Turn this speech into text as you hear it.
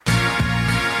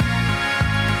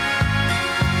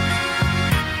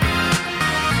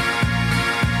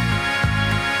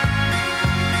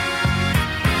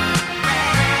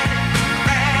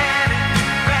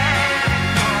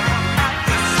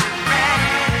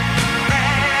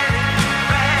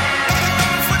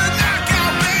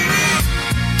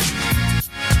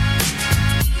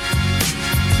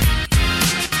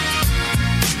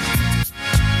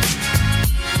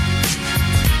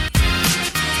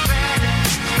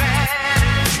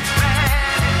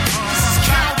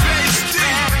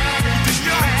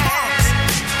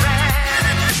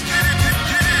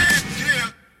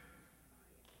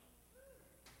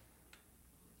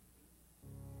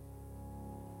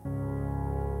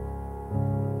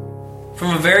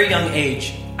From a very young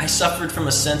age, I suffered from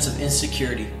a sense of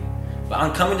insecurity, but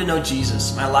on coming to know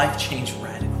Jesus, my life changed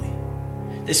radically.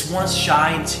 This once shy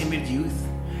and timid youth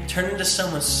turned into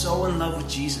someone so in love with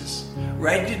Jesus,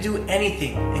 ready to do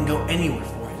anything and go anywhere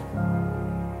for him.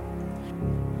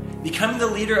 Becoming the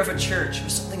leader of a church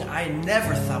was something I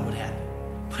never thought would happen,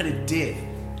 but it did.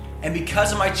 And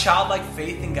because of my childlike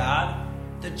faith in God,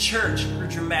 the church grew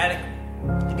dramatically.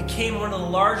 It became one of the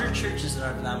larger churches in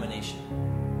our denomination.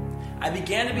 I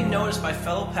began to be noticed by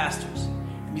fellow pastors,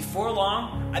 and before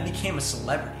long, I became a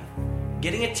celebrity,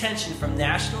 getting attention from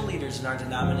national leaders in our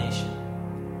denomination.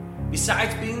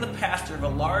 Besides being the pastor of a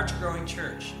large growing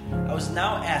church, I was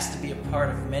now asked to be a part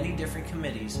of many different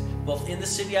committees, both in the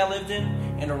city I lived in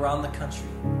and around the country.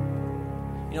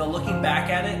 Looking back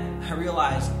at it, I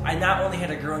realized I not only had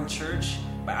a growing church,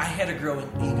 but I had a growing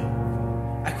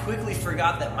ego. I quickly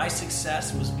forgot that my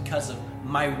success was because of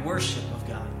my worship of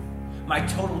God, my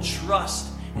total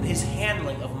trust in His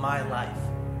handling of my life.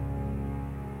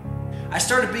 I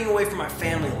started being away from my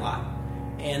family a lot,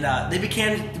 and they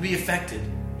began to be affected.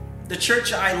 The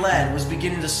church I led was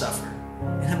beginning to suffer,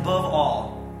 and above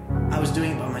all, I was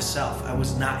doing it by myself. I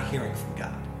was not hearing from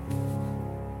God.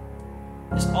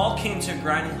 This all came to a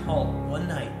grinding halt one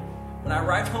night. When I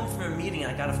arrived home from a meeting,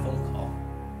 I got a phone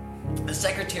call. The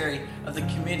secretary of the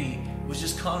committee was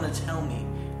just calling to tell me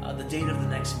the date of the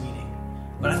next meeting.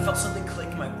 But I felt something click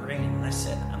in my brain, and I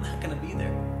said, I'm not going to be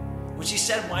there. When she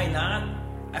said, why not?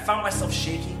 I found myself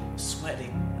shaking, sweating,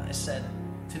 and I said,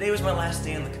 today was my last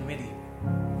day on the committee.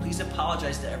 Please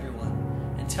apologize to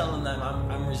everyone and tell them that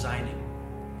I'm resigning.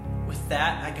 With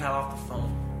that, I got off the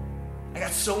phone. I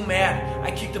got so mad,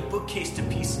 I kicked a bookcase to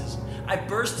pieces. I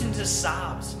burst into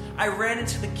sobs. I ran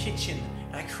into the kitchen,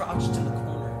 and I crouched in the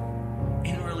corner.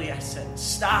 Inwardly, I said,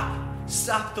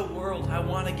 stop the world, I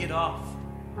want to get off.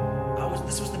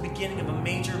 This was the beginning of a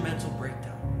major mental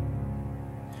breakdown.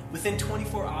 Within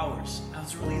 24 hours, I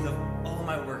was relieved of all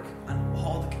my work on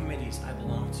all the committees I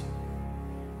belonged to.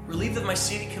 Relieved of my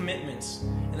city commitments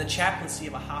and the chaplaincy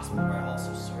of a hospital where I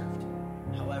also served.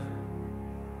 However,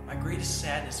 my greatest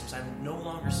sadness was I no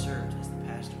longer served as the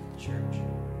pastor of the church.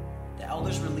 The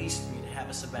elders released me to have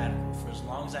a sabbatical for as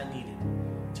long as I needed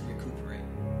to recuperate.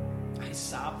 I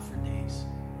sobbed for days.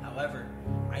 However,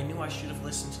 I knew I should have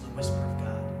listened to the whisper of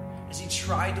God as He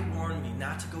tried to warn me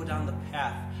not to go down the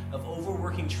path of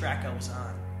overworking track I was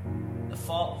on. The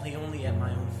fault lay only at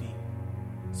my own feet.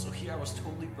 So here I was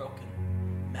totally broken,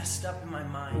 messed up in my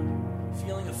mind,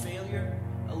 feeling a failure,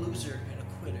 a loser, and a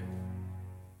quitter.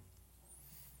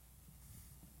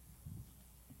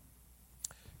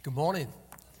 Good morning.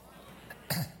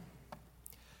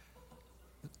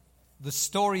 The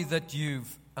story that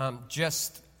you've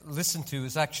just listened to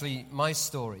is actually my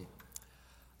story.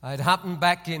 It happened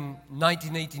back in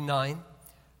 1989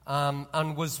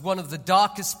 and was one of the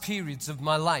darkest periods of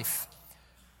my life.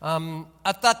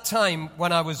 At that time,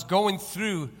 when I was going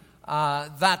through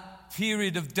that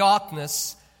period of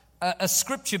darkness, a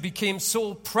scripture became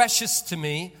so precious to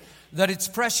me that it's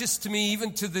precious to me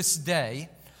even to this day.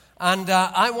 And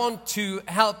I want to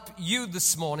help you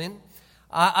this morning.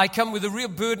 I come with a real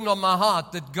burden on my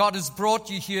heart that God has brought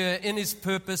you here in His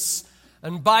purpose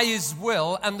and by His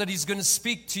will, and that He's going to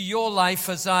speak to your life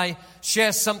as I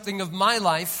share something of my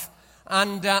life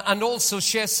and also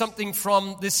share something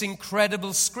from this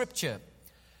incredible scripture.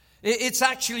 It's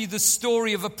actually the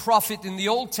story of a prophet in the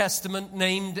Old Testament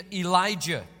named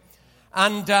Elijah.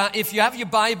 And if you have your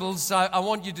Bibles, I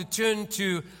want you to turn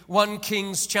to 1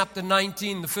 Kings chapter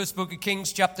 19, the first book of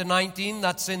Kings chapter 19.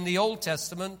 That's in the Old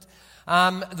Testament.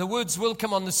 The words will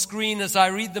come on the screen as I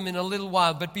read them in a little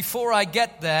while. But before I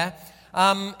get there,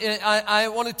 I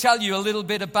want to tell you a little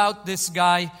bit about this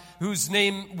guy whose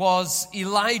name was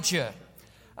Elijah.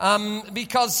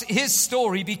 Because his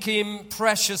story became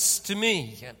precious to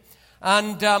me.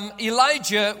 And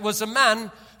Elijah was a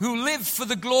man who lived for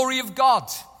the glory of God.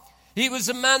 He was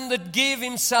a man that gave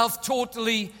himself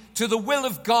totally to the will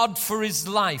of God for his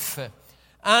life.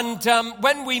 And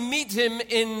when we meet him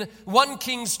in 1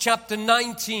 Kings chapter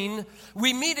 19,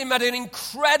 we meet him at an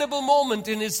incredible moment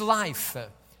in his life.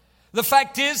 The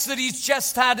fact is that he's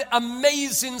just had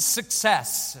amazing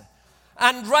success.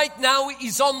 And right now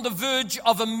he's on the verge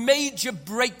of a major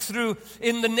breakthrough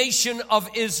in the nation of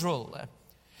Israel.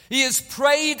 He has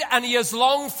prayed and he has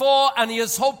longed for and he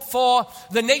has hoped for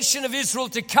the nation of Israel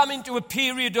to come into a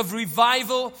period of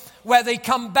revival where they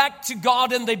come back to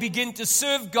God and they begin to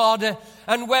serve God,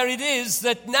 and where it is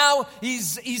that now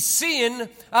he's seeing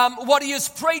what he has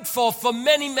prayed for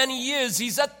many, many years.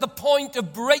 He's at the point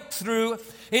of breakthrough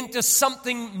into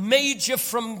something major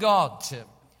from God.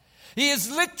 He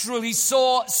has literally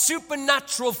saw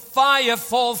supernatural fire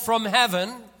fall from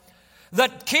heaven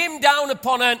that came down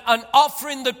upon an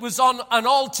offering that was on an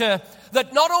altar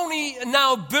that not only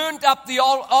now burnt up the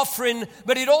offering,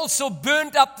 but it also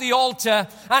burnt up the altar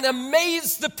and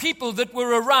amazed the people that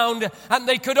were around, and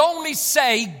they could only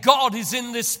say, God is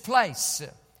in this place.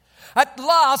 At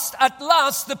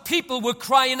last, the people were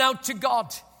crying out to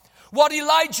God. What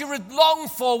Elijah had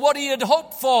longed for, what he had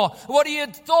hoped for, what he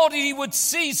had thought he would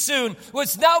see soon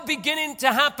was now beginning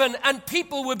to happen, and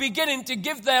people were beginning to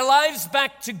give their lives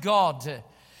back to God.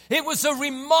 It was a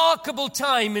remarkable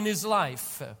time in his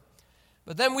life.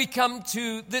 But then we come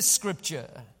to this scripture,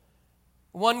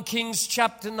 1 Kings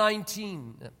chapter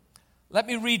 19. Let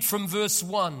me read from verse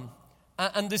 1,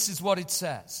 and this is what it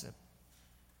says.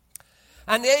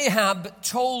 And Ahab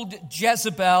told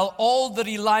Jezebel all that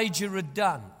Elijah had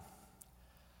done.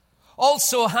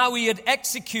 Also how he had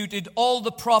executed all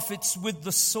the prophets with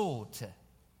the sword.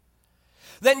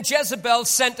 Then Jezebel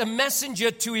sent a messenger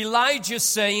to Elijah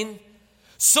saying,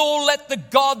 so let the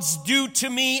gods do to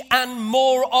me and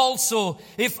more also,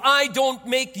 if I don't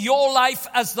make your life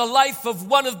as the life of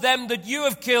one of them that you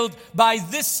have killed by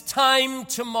this time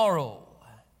tomorrow.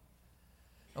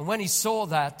 And when he saw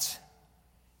that,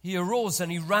 he arose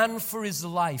and he ran for his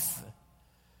life.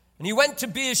 And he went to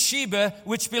Beersheba,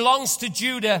 which belongs to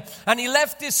Judah, and he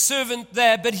left his servant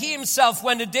there, but he himself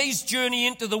went a day's journey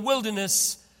into the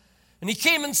wilderness. And he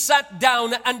came and sat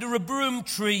down under a broom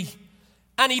tree,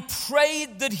 and he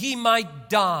prayed that he might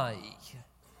die.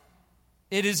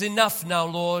 It is enough now,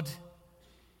 Lord.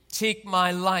 Take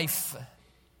my life,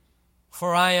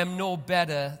 for I am no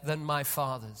better than my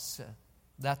fathers.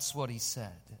 That's what he said.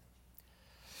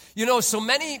 You know, so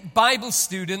many Bible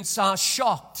students are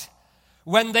shocked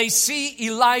when they see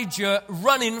Elijah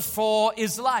running for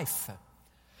his life.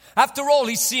 After all,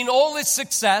 he's seen all this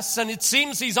success, and it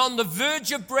seems he's on the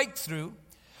verge of breakthrough,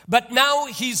 but now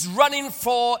he's running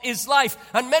for his life.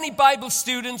 And many Bible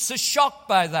students are shocked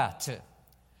by that.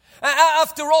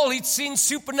 After all, he'd seen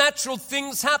supernatural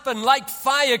things happen, like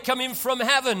fire coming from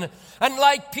heaven, and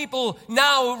like people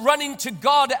now running to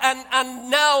God, and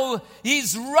now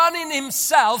he's running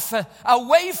himself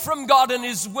away from God and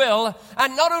his will.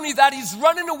 And not only that, he's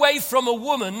running away from a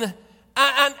woman,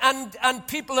 and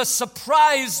people are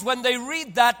surprised when they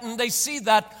read that and they see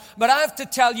that. But I have to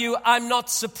tell you, I'm not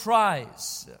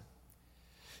surprised.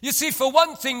 You see, for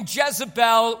one thing,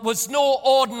 Jezebel was no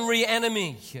ordinary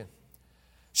enemy.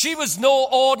 She was no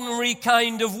ordinary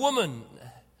kind of woman.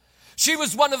 She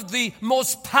was one of the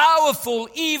most powerful,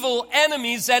 evil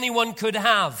enemies anyone could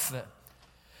have.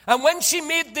 And when she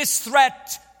made this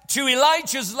threat to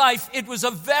Elijah's life, it was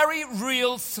a very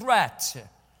real threat.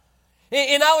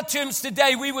 In our terms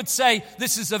today, we would say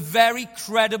this is a very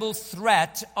credible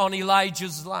threat on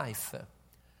Elijah's life.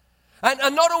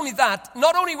 And not only that,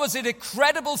 not only was it a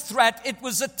credible threat, it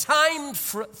was a timed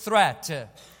threat.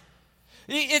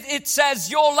 It says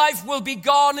your life will be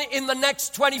gone in the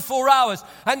next 24 hours.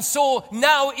 And so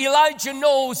now Elijah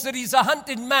knows that he's a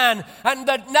hunted man, and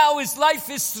that now his life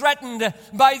is threatened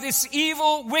by this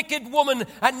evil, wicked woman.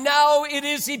 And now it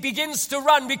is he begins to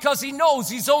run because he knows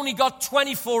he's only got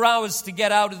 24 hours to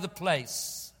get out of the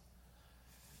place.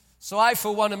 So I,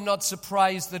 for one, am not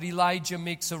surprised that Elijah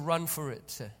makes a run for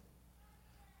it.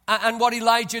 And what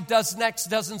Elijah does next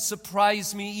doesn't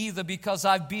surprise me either, because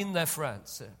I've been there,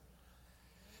 friends.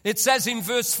 It says in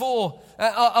verse 4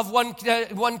 of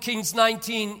 1 Kings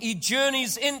 19, he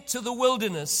journeys into the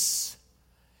wilderness.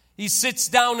 He sits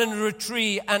down under a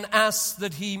tree and asks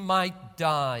that he might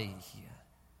die.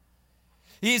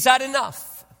 He's had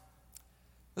enough.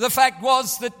 The fact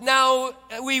was that now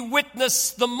we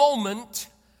witness the moment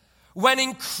when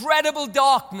incredible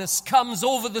darkness comes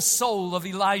over the soul of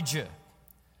Elijah.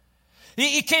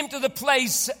 He came to the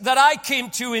place that I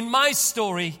came to in my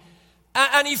story,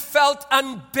 and he felt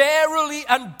unbearably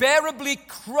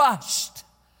crushed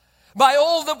by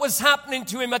all that was happening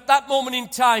to him at that moment in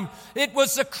time. It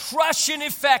was a crushing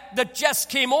effect that just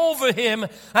came over him,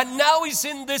 and now he's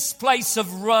in this place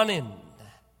of running.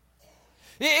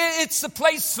 It's the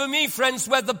place for me, friends,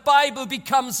 where the Bible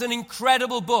becomes an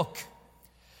incredible book.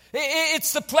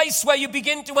 It's the place where you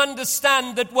begin to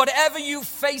understand that whatever you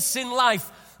face in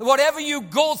life, whatever you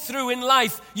go through in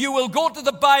life, you will go to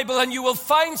the Bible and you will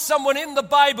find someone in the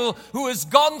Bible who has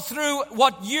gone through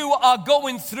what you are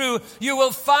going through. You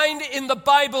will find in the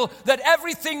Bible that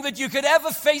everything that you could ever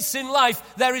face in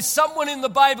life, there is someone in the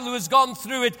Bible who has gone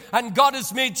through it, and God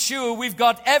has made sure we've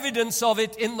got evidence of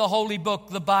it in the holy book,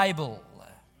 the Bible.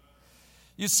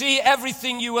 You see,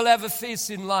 everything you will ever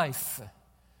face in life,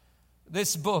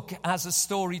 this book has a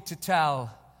story to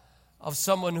tell of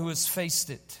someone who has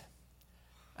faced it.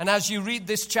 And as you read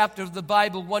this chapter of the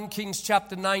Bible, 1 Kings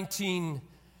chapter 19,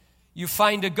 you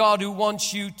find a God who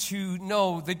wants you to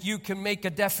know that you can make a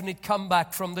definite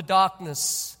comeback from the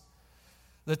darkness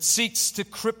that seeks to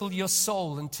cripple your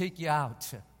soul and take you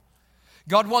out.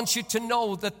 God wants you to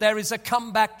know that there is a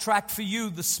comeback track for you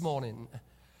this morning.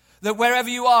 That wherever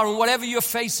you are and whatever you're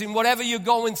facing, whatever you're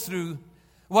going through,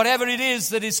 whatever it is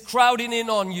that is crowding in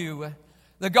on you,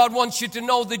 that God wants you to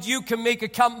know that you can make a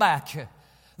comeback.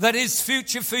 That His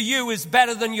future for you is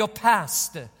better than your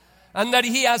past. And that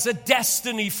He has a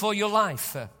destiny for your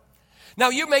life. Now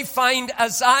you may find,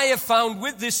 as I have found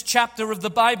with this chapter of the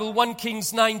Bible, 1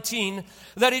 Kings 19,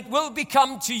 that it will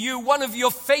become to you one of your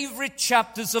favorite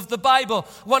chapters of the Bible.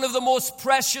 One of the most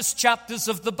precious chapters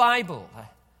of the Bible.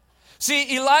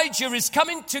 See, Elijah is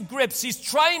coming to grips. He's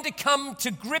trying to come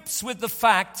to grips with the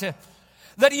fact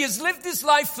that he has lived his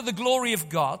life for the glory of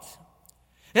God.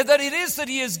 And that it is that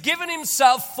he has given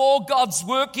himself for God's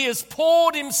work. He has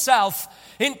poured himself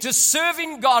into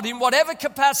serving God in whatever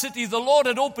capacity the Lord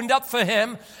had opened up for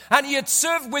him. And he had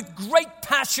served with great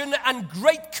passion and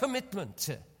great commitment.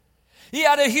 He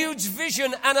had a huge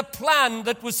vision and a plan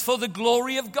that was for the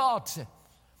glory of God.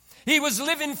 He was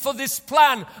living for this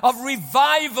plan of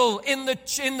revival in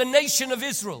the nation of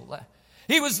Israel.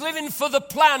 He was living for the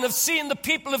plan of seeing the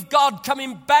people of God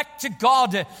coming back to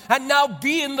God and now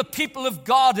being the people of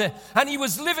God. And he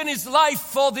was living his life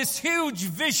for this huge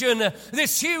vision,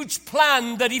 this huge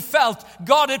plan that he felt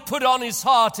God had put on his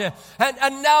heart.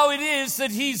 And now it is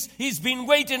that he's been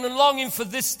waiting and longing for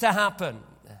this to happen.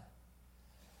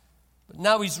 But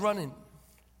now he's running.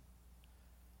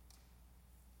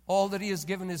 All that he has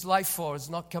given his life for has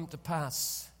not come to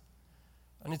pass.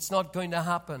 And it's not going to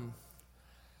happen.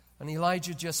 And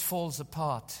Elijah just falls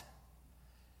apart.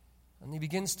 And he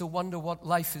begins to wonder what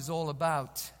life is all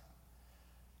about.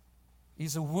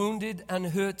 He's a wounded and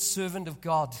hurt servant of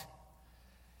God.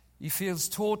 He feels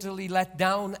totally let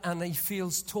down and he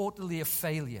feels totally a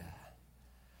failure.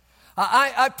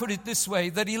 I put it this way,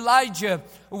 that Elijah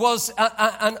was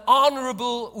an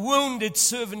honorable, wounded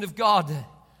servant of God.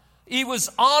 He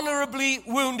was honorably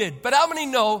wounded. But how many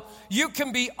know you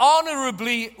can be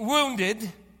honorably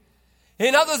wounded?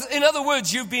 In other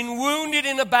words, you've been wounded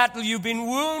in a battle. You've been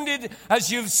wounded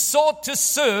as you've sought to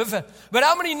serve. But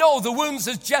how many know the wounds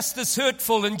are just as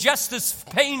hurtful and just as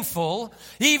painful,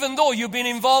 even though you've been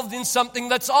involved in something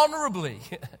that's honorably?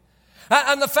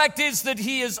 And the fact is that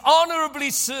he is honorably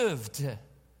served. And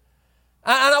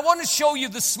I want to show you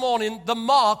this morning the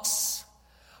marks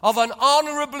of an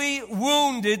honorably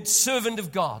wounded servant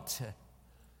of God.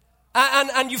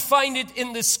 And you find it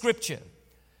in this scripture.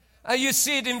 You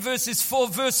see it in verse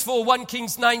 4, 1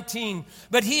 Kings 19.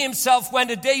 But he himself went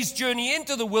a day's journey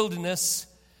into the wilderness,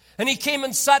 and he came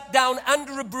and sat down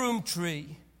under a broom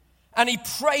tree, and he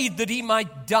prayed that he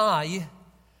might die,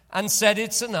 and said,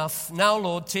 "It's enough. Now,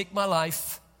 Lord, take my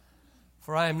life,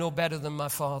 for I am no better than my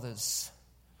fathers."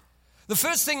 The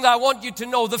first thing that I want you to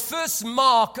know, the first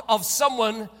mark of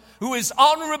someone who is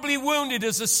honorably wounded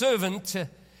as a servant,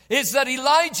 is that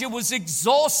Elijah was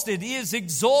exhausted. He is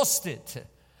exhausted.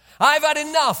 I've had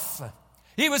enough.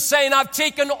 He was saying, I've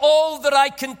taken all that I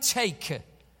can take.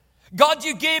 God,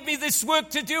 you gave me this work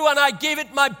to do, and I gave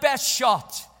it my best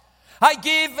shot. I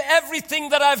gave everything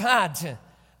that I've had.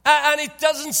 And it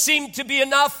doesn't seem to be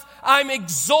enough. I'm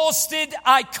exhausted.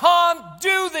 I can't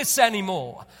do this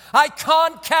anymore. I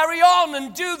can't carry on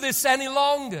and do this any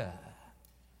longer.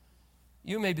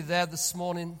 You may be there this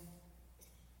morning.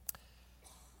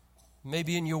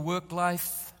 Maybe in your work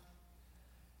life.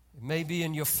 It may be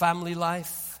in your family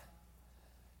life.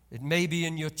 It may be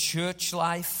in your church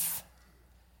life.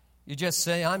 You just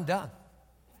say, I'm done.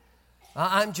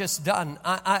 I'm just done.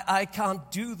 I can't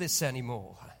do this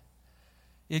anymore.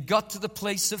 It got to the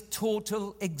place of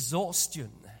total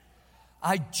exhaustion.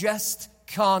 I just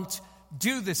can't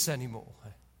do this anymore.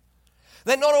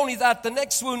 Then not only that, the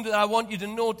next wound that I want you to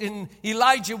note in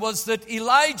Elijah was that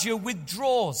Elijah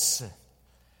withdraws.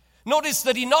 Notice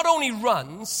that he not only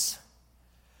runs,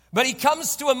 but he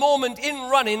comes to a moment in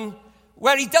running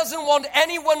where he doesn't want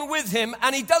anyone with him,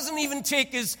 and he doesn't even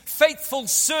take his faithful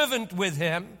servant with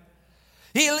him.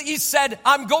 He said,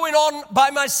 I'm going on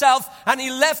by myself, and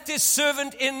he left his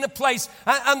servant in the place.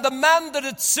 And the man that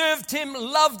had served him,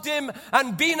 loved him,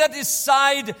 and been at his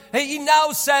side, he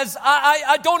now says,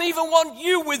 I don't even want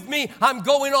you with me. I'm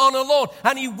going on alone.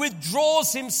 And he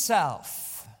withdraws himself.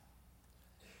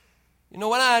 You know,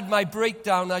 when I had my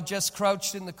breakdown, I just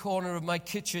crouched in the corner of my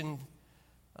kitchen,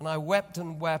 and I wept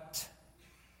and wept.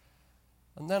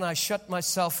 And then I shut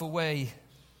myself away.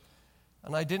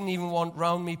 And I didn't even want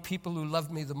around me people who loved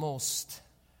me the most.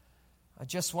 I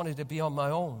just wanted to be on my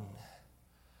own.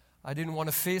 I didn't want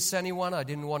to face anyone. I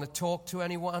didn't want to talk to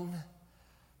anyone.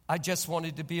 I just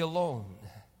wanted to be alone.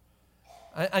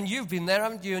 And you've been there,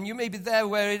 haven't you? And you may be there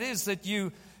where it is that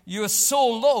you are so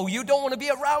low, you don't want to be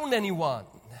around anyone.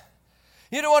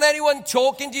 You don't want anyone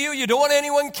talking to you. You don't want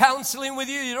anyone counseling with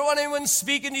you. You don't want anyone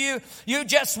speaking to you. You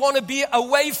just want to be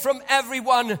away from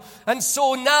everyone. And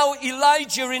so now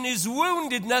Elijah, in his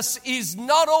woundedness, is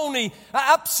not only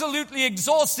absolutely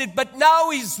exhausted, but now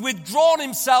he's withdrawn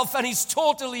himself and he's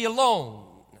totally alone.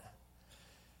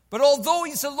 But although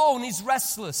he's alone, he's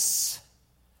restless.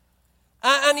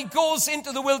 And he goes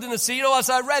into the wilderness. You know, as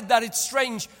I read that, it's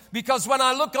strange because when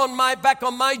I look back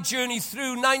on my journey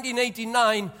through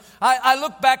 1989, I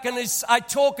look back and I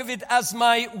talk of it as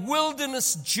my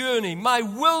wilderness journey, my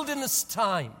wilderness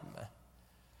time.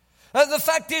 The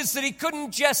fact is that he couldn't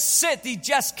just sit; he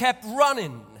just kept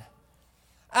running.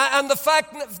 And the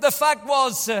fact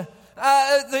was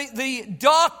the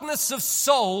darkness of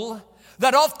soul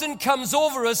that often comes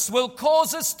over us will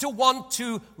cause us to want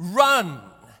to run.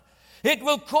 It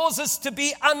will cause us to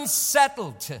be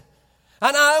unsettled.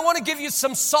 And I want to give you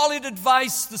some solid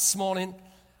advice this morning.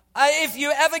 If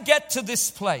you ever get to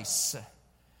this place,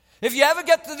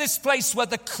 where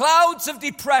the clouds of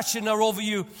depression are over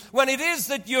you, when it is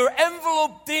that you're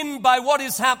enveloped in by what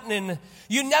is happening,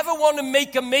 you never want to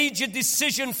make a major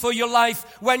decision for your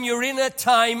life when you're in a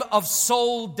time of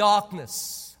soul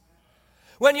darkness.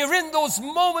 When you're in those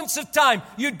moments of time,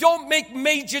 you don't make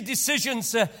major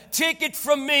decisions. Take it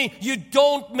from me, you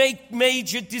don't make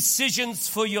major decisions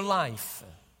for your life.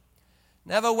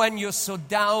 Never when you're so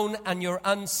down and you're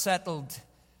unsettled.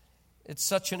 It's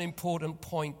such an important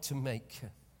point to make.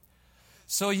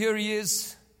 So here he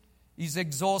is. He's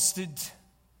exhausted.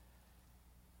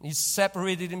 He's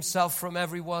separated himself from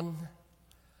everyone.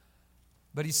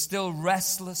 But he's still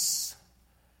restless.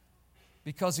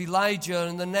 Because Elijah,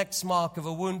 and the next mark of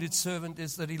a wounded servant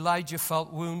is that Elijah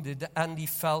felt wounded and he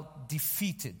felt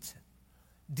defeated.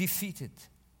 Defeated.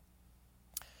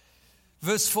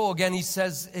 Verse 4 again, he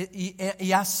says, he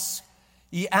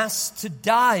asked to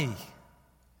die.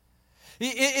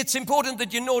 It's important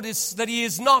that you notice that he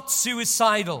is not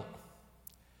suicidal.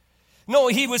 No,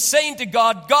 he was saying to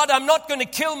God, God, I'm not going to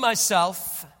kill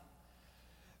myself.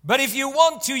 But if you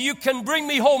want to, you can bring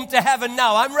me home to heaven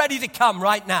now. I'm ready to come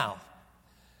right now.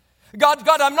 God,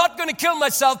 I'm not going to kill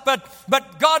myself,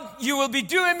 but God, you will be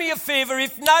doing me a favor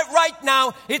if not right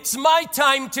now, it's my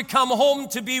time to come home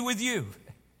to be with you.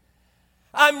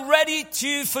 I'm ready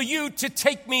for you to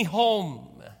take me home.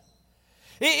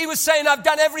 He was saying, I've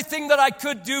done everything that I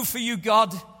could do for you,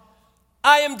 God.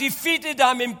 I am defeated,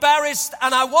 I'm embarrassed,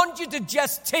 and I want you to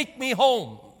just take me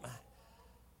home.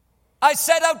 I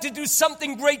set out to do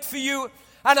something great for you,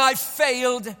 and I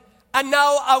failed, and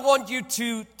now I want you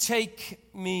to take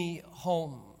me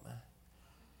home.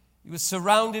 He was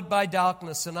surrounded by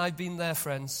darkness, and I've been there,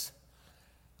 friends.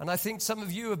 And I think some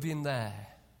of you have been there.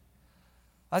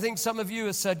 I think some of you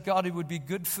have said, God, it would be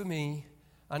good for me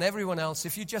and everyone else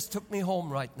if you just took me home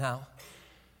right now.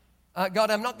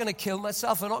 God, I'm not going to kill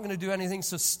myself. I'm not going to do anything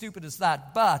so stupid as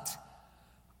that. But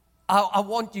I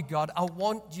want you, God. I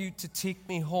want you to take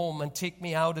me home and take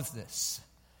me out of this.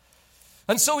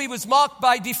 And so he was marked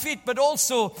by defeat, but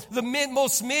also the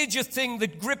most major thing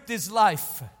that gripped his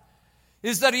life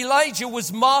is that Elijah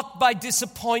was marked by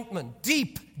disappointment,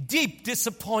 deep, deep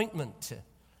disappointment.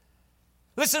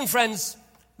 Listen, friends,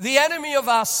 the enemy of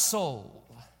our soul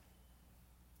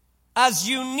has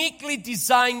uniquely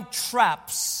designed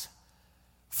traps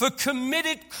for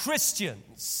committed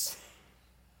Christians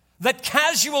that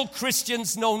casual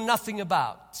Christians know nothing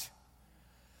about.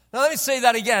 Now let me say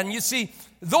that again. You see,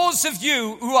 those of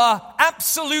you who are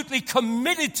absolutely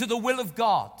committed to the will of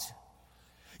God,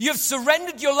 you've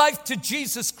surrendered your life to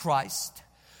Jesus Christ,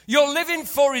 you're living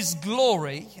for His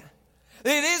glory,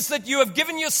 it is that you have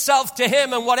given yourself to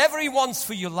Him and whatever He wants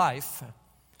for your life.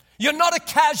 You're not a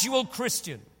casual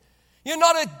Christian. You're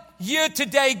not a here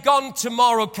today, gone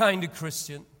tomorrow kind of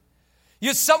Christian.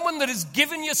 You're someone that has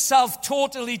given yourself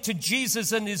totally to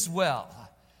Jesus and His will.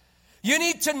 You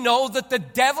need to know that the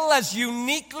devil has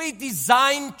uniquely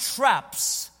designed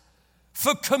traps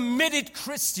for committed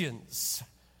Christians.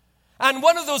 And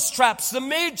one of those traps, the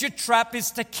major trap,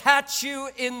 is to catch you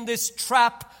in this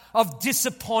trap of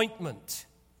disappointment.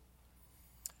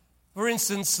 For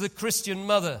instance, the Christian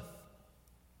mother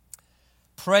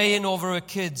praying over her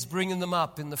kids, bringing them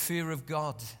up in the fear of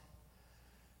God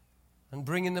and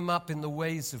bringing them up in the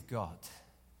ways of God.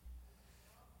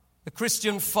 The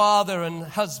Christian father and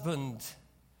husband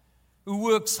who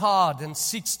works hard and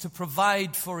seeks to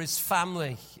provide for his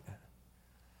family.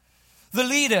 The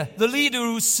leader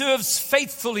who serves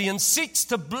faithfully and seeks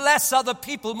to bless other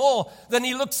people more than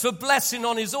he looks for blessing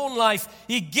on his own life,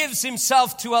 he gives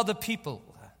himself to other people.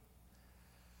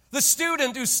 The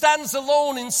student who stands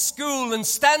alone in school and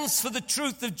stands for the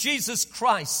truth of Jesus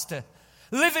Christ,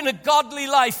 living a godly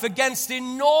life against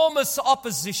enormous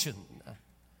opposition.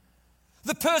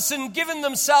 The person giving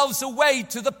themselves away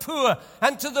to the poor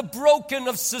and to the broken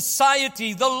of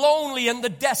society, the lonely and the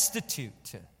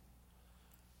destitute.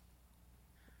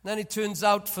 Then it turns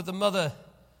out for the mother,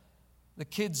 the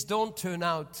kids don't turn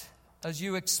out as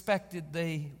you expected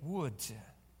they would.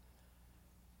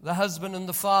 The husband and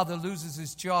the father loses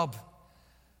his job,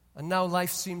 and now life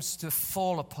seems to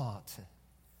fall apart.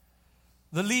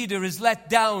 The leader is let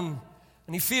down,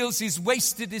 and he feels he's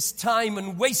wasted his time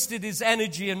and wasted his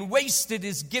energy and wasted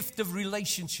his gift of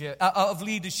leadership.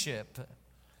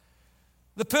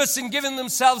 The person giving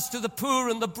themselves to the poor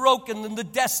and the broken and the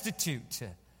destitute,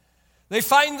 they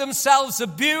find themselves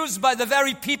abused by the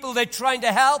very people they're trying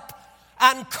to help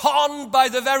and conned by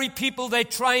the very people they're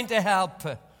trying to help.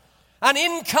 And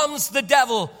in comes the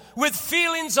devil with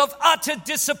feelings of utter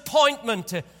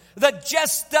disappointment that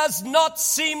just does not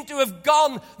seem to have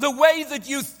gone the way that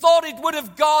you thought it would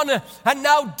have gone. And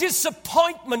now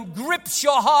disappointment grips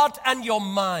your heart and your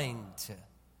mind.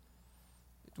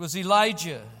 It was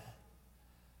Elijah,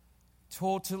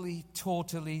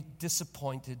 totally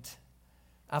disappointed.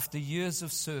 After years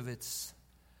of service,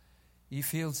 he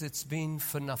feels it's been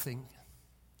for nothing.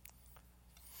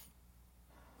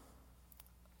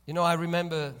 You know, I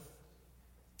remember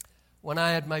when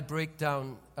I had my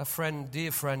breakdown, a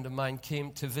dear friend of mine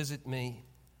came to visit me,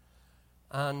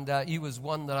 and he was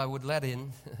one that I would let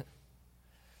in.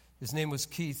 His name was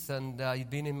Keith, and he'd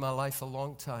been in my life a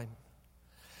long time.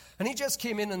 And he just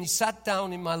came in and he sat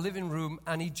down in my living room,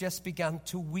 and he just began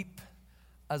to weep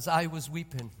as I was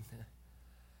weeping.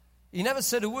 He never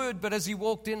said a word, but as he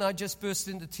walked in, I just burst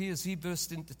into tears. He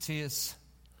burst into tears.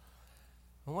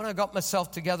 And when I got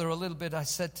myself together a little bit, I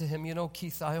said to him, you know,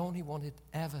 Keith, I only wanted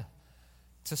ever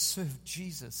to serve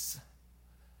Jesus.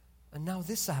 And now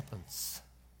this happens.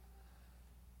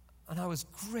 And I was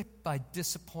gripped by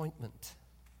disappointment.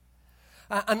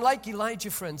 And like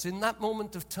Elijah, friends, in that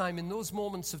moment of time, in those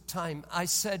moments of time, I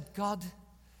said, God,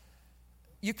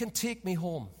 you can take me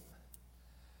home.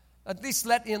 At least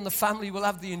Letty and the family will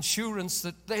have the insurance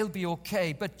that they'll be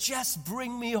okay. But just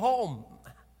bring me home.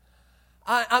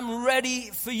 I'm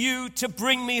ready for you to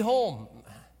bring me home.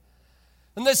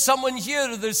 And there's someone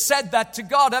here that has said that to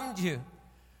God, haven't you?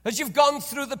 As you've gone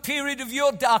through the period of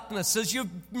your darkness, as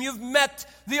you've met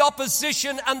the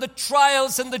opposition and the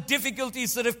trials and the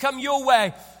difficulties that have come your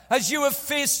way, as you have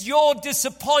faced your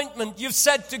disappointment, you've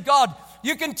said to God,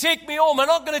 you can take me home. I'm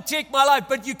not going to take my life,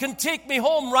 but you can take me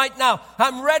home right now.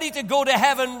 I'm ready to go to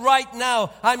heaven right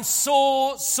now. I'm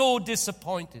so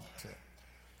disappointed.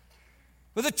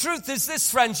 But the truth is this,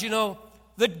 friends, you know,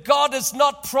 that God has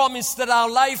not promised that our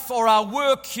life or our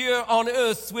work here on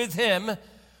earth with Him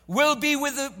will be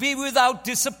without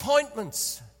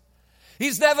disappointments.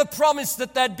 He's never promised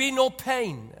that there'd be no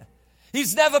pain.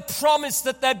 He's never promised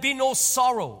that there'd be no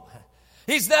sorrow.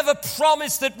 He's never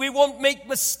promised that we won't make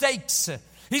mistakes.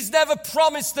 He's never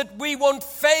promised that we won't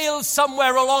fail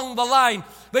somewhere along the line.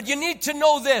 But you need to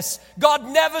know this. God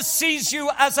never sees you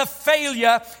as a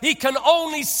failure. He can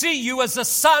only see you as a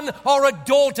son or a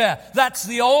daughter. That's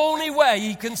the only way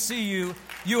He can see you.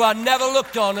 You are never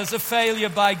looked on as a failure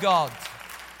by God.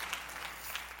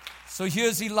 So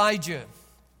here's Elijah,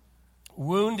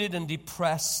 wounded and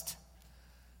depressed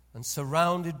and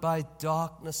surrounded by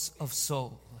darkness of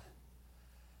soul.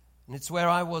 And it's where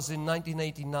I was in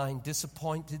 1989,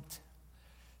 disappointed,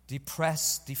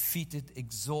 depressed, defeated,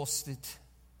 exhausted.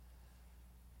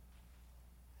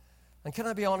 And can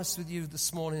I be honest with you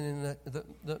this morning in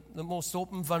the most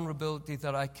open vulnerability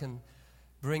that I can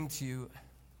bring to you?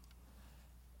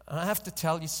 And I have to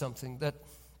tell you something, that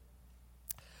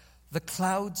the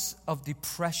clouds of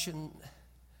depression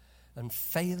and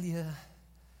failure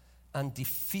and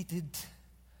defeated,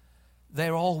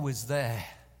 they're always there.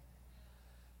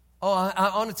 Oh,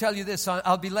 I want to tell you this.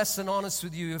 I'll be less than honest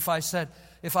with you if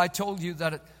I told you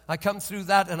that I come through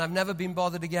that and I've never been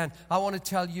bothered again. I want to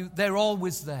tell you they're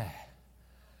always there.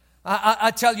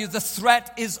 I tell you the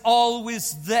threat is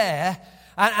always there.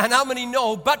 And how many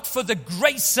know, but for the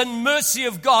grace and mercy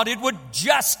of God, it would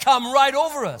just come right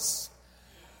over us.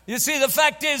 You see, the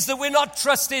fact is that we're not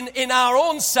trusting in our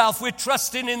own self. We're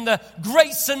trusting in the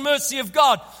grace and mercy of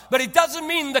God. But it doesn't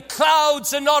mean the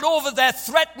clouds are not over there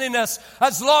threatening us.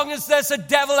 As long as there's a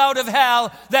devil out of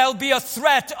hell, there'll be a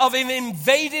threat of him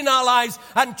invading our lives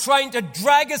and trying to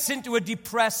drag us into a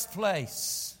depressed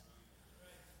place.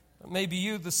 Maybe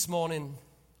you this morning.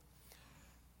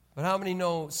 But how many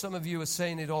know, some of you are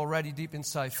saying it already deep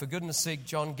inside, for goodness sake,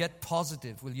 John, get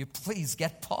positive. Will you please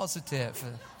get positive?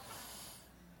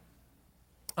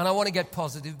 And I want to get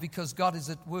positive because God is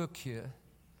at work here.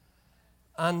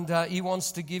 And He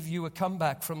wants to give you a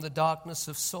comeback from the darkness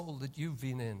of soul that you've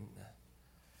been in.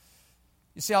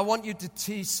 You see, I want you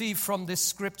to see from this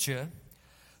scripture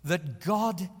that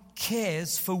God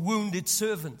cares for wounded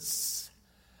servants.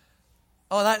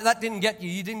 Oh, that didn't get you.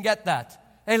 You didn't get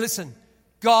that. Hey, listen.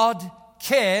 God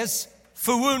cares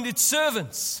for wounded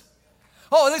servants.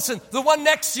 Oh, listen. The one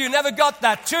next to you never got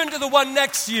that. Turn to the one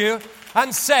next to you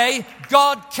and say,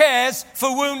 God cares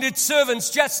for wounded servants.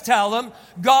 Just tell them,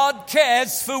 God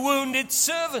cares for wounded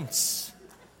servants.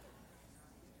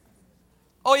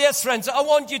 Oh, yes, friends. I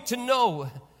want you to know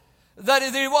that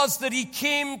it was that He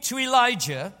came to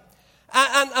Elijah.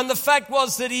 And the fact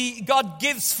was that God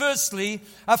gives firstly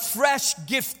a fresh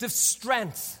gift of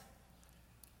strength.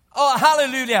 Oh,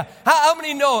 hallelujah. How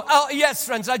many know? Oh, yes,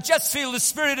 friends, I just feel the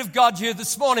Spirit of God here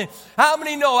this morning. How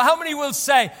many know? How many will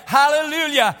say,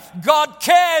 hallelujah, God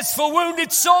cares for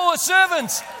wounded soul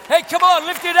servants? Hey, come on,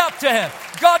 lift it up to Him.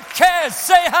 God cares.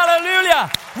 Say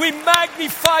hallelujah. We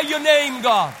magnify your name,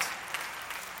 God.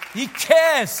 He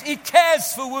cares. He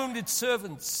cares for wounded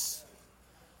servants.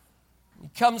 He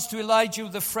comes to Elijah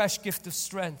with a fresh gift of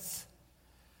strength.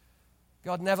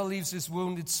 God never leaves His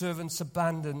wounded servants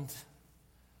abandoned.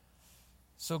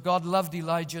 So God loved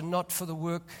Elijah not for the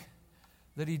work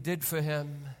that he did for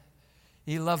him.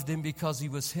 He loved him because he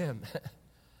was Him.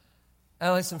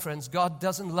 And listen, friends, God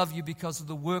doesn't love you because of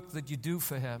the work that you do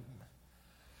for Him.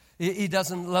 He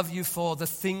doesn't love you for the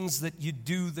things that you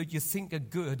do that you think are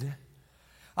good.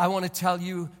 I want to tell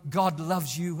you, God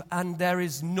loves you and there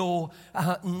is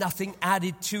nothing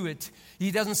added to it. He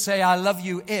doesn't say, I love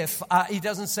you if. He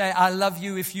doesn't say, I love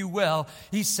you if you will.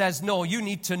 He says, no, you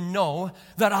need to know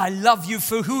that I love you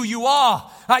for who you are.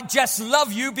 I just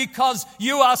love you because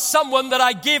you are someone that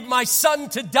I gave my Son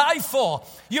to die for.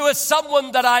 You are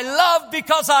someone that I love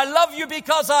because I love you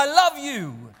because I love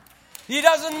you. He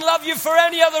doesn't love you for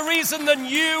any other reason than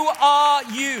you are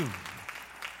you.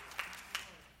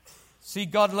 See,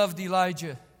 God loved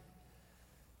Elijah.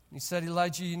 He said,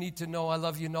 Elijah, you need to know I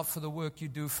love you not for the work you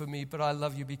do for me, but I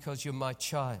love you because you're my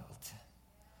child.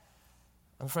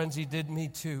 And friends, He did me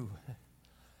too.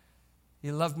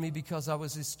 He loved me because I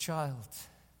was His child.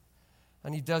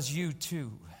 And He does you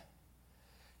too.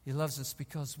 He loves us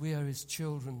because we are His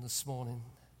children this morning.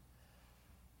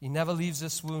 He never leaves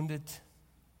us wounded.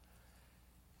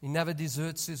 He never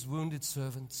deserts His wounded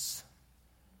servants.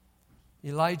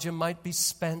 Elijah might be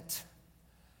spent.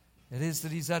 It is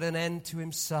that he's at an end to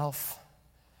himself.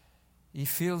 He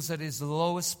feels at his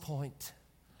lowest point,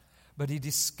 but he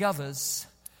discovers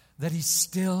that he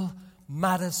still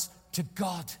matters to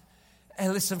God.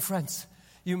 And listen, friends,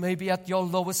 you may be at your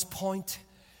lowest point.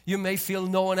 You may feel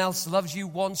no one else loves you,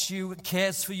 wants you,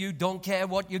 cares for you, don't care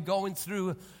what you're going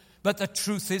through. But the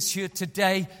truth is here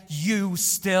today, you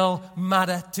still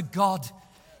matter to God.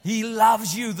 He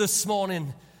loves you this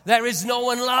morning. There is no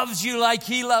one loves you like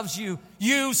He loves you.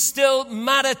 You still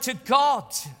matter to God.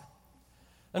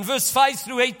 And verse 5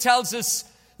 through 8 tells us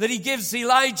that He gives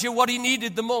Elijah what he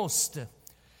needed the most.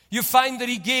 You find that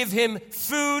He gave him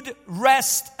food,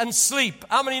 rest, and sleep.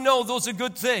 How many know those are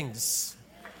good things?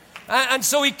 And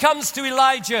so he comes to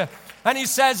Elijah and he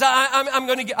says, I'm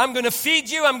going to feed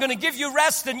you, I'm going to give you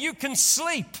rest, and you can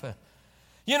sleep.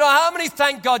 You know, how many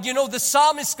thank God? You know, the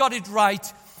psalmist got it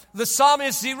right. The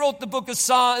psalmist, he wrote the book of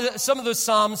Psalms, some of the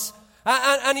Psalms,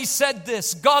 and he said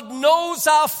this: God knows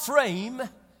our frame,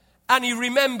 and He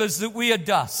remembers that we are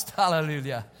dust.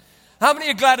 Hallelujah. How many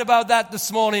are glad about that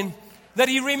this morning? That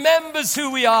He remembers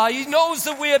who we are. He knows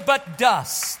that we are but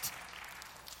dust.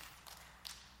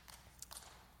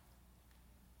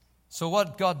 So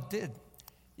what God did,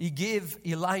 He gave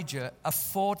Elijah a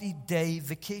 40-day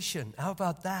vacation. How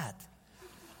about that?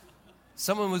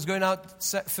 Someone was going out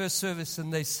first service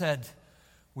and they said,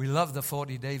 we love the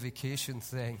 40-day vacation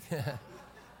thing.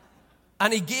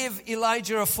 And He gave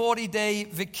Elijah a 40-day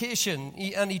vacation.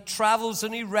 And he travels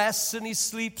and he rests and he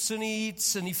sleeps and he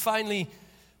eats. And he finally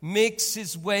makes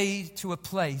his way to a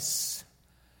place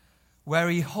where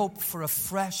he hoped for a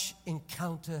fresh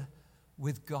encounter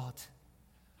with God.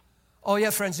 Oh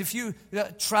yeah, friends, if you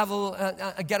travel,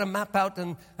 get a map out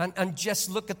and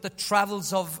just look at the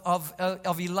travels of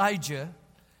Elijah,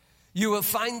 you will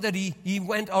find that he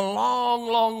went a long,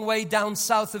 long way down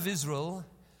south of Israel,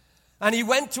 and he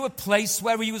went to a place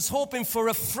where he was hoping for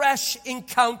a fresh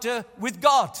encounter with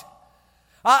God.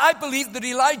 I believe that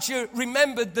Elijah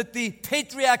remembered that the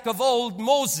patriarch of old,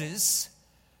 Moses,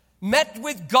 met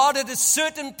with God at a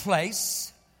certain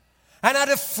place and had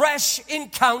a fresh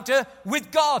encounter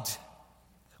with God.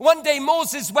 One day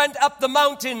Moses went up the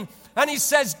mountain and he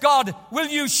says, God, will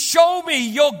you show me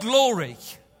your glory?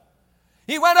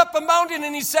 He went up a mountain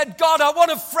and he said, God, I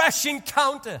want a fresh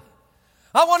encounter.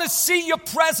 I want to see your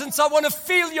presence. I want to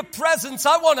feel your presence.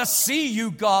 I want to see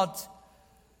you, God.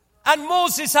 And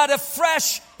Moses had a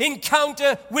fresh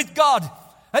encounter with God.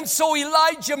 And so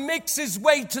Elijah makes his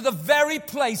way to the very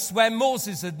place where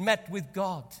Moses had met with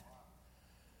God.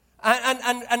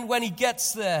 And when he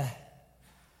gets there,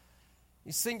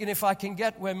 he's thinking, if I can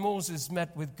get where Moses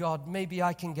met with God, maybe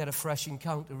I can get a fresh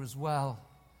encounter as well.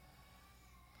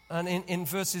 And in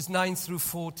verses 9 through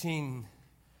 14,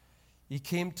 he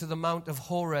came to the Mount of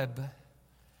Horeb,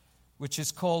 which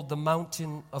is called the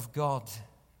Mountain of God.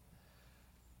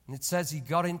 And it says he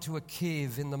got into a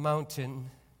cave in the mountain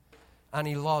and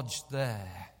he lodged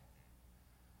there.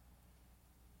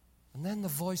 And then the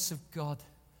voice of God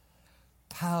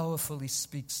powerfully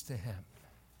speaks to him.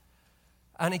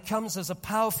 And it comes as a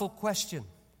powerful question.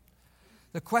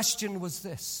 The question was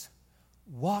this: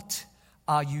 what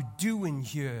are you doing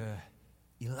here,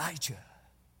 Elijah?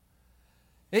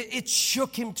 It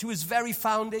shook him to his very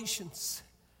foundations.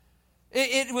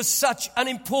 It was such an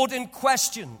important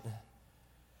question.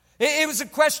 It was a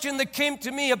question that came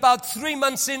to me about 3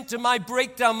 months into my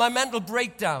breakdown, my mental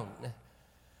breakdown.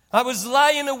 I was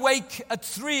lying awake at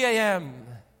 3 a.m.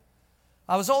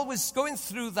 I was always going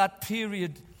through that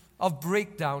period of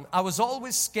breakdown. I was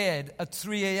always scared at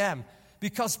 3 a.m.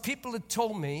 because people had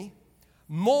told me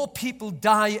more people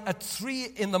die at 3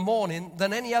 in the morning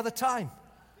than any other time.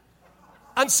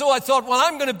 And so I thought, well,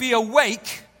 I'm going to be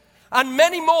awake, and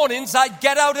many mornings I'd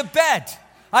get out of bed.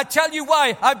 I tell you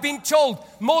why. I've been told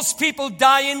most people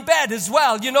die in bed as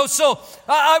well, so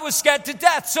I was scared to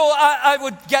death, so I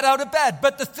would get out of bed.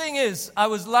 But the thing is, I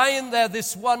was lying there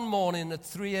this one morning at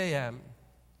 3 a.m.,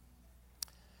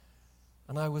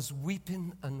 and I was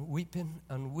weeping and weeping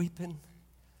and weeping,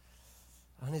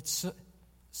 and it's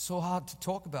so hard to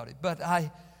talk about it, but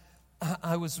I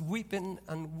was weeping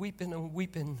and weeping and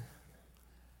weeping,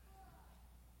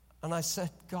 and I said,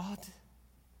 God,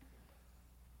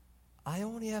 I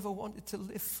only ever wanted to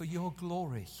live for your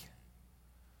glory.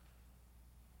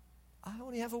 I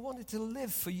only ever wanted to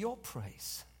live for your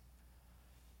praise.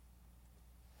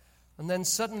 And then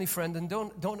suddenly, friend, and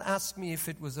don't ask me if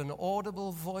it was an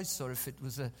audible voice or if it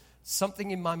was something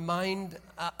in my mind.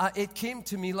 It came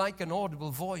to me like an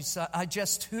audible voice. I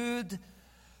just heard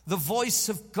the voice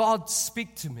of God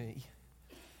speak to me.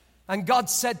 And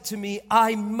God said to me,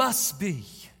 I must be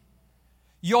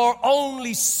your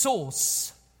only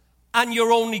source and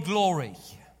your only glory.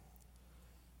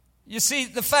 You see,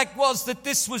 the fact was that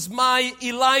this was my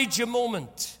Elijah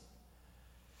moment.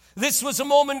 This was a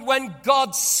moment when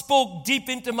God spoke deep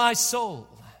into my soul.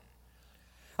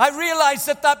 I realized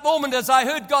at that moment, as I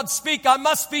heard God speak, I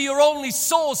must be your only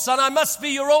source and I must be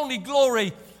your only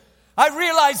glory. I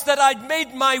realized that I'd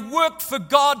made my work for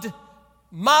God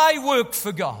my work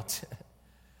for God.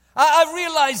 I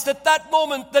realized at that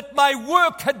moment that my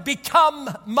work had become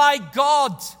my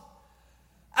God.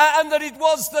 And that it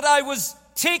was that I was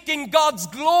taking God's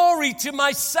glory to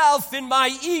myself in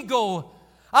my ego.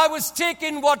 I was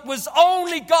taking what was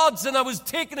only God's and I was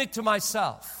taking it to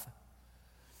myself.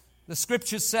 The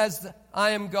scripture says that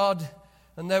I am God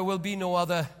and there will be no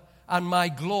other, and my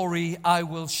glory I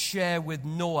will share with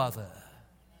no other.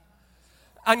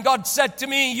 And God said to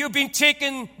me, you've been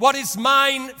taking what is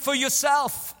mine for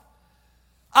yourself.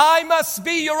 I must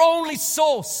be your only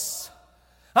source.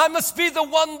 I must be the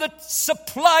one that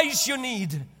supplies your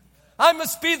need. I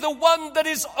must be the one that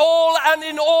is all and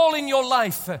in all in your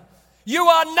life. You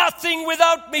are nothing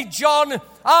without me, John.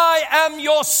 I am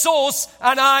your source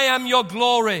and I am your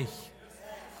glory.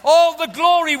 All the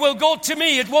glory will go to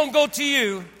me. It won't go to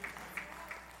you.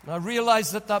 And I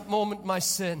realized at that moment my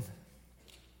sin.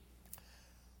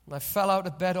 And I fell out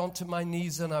of bed onto my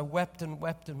knees and I wept and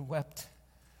wept and wept.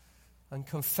 And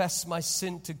confessed my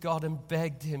sin to God and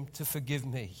begged him to forgive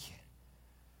me.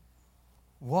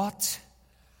 What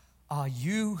are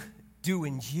you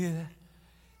doing here,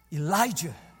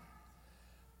 Elijah?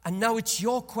 And now it's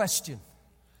your question.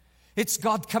 It's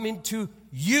God coming to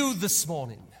you this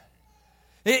morning.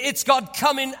 It's God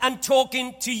coming and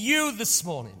talking to you this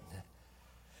morning.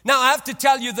 Now I have to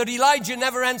tell you that Elijah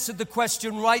never answered the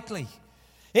question rightly.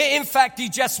 In fact, he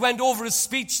just went over a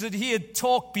speech that he had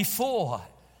talked before.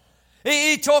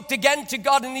 He talked again to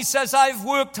God and he says, I've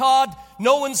worked hard.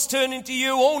 No one's turning to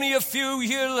you. Only a few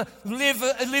here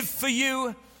live for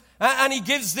you. And he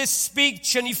gives this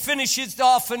speech and he finishes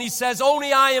off and he says,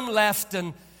 only I am left.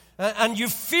 And and you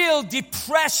feel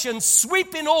depression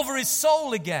sweeping over his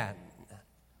soul again.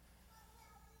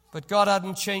 But God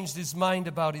hadn't changed his mind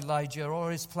about Elijah or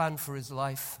his plan for his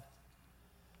life.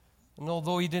 And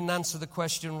although he didn't answer the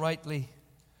question rightly,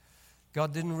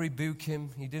 God didn't rebuke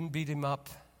him. He didn't beat him up.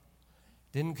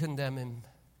 Didn't condemn him.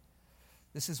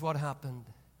 This is what happened.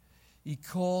 He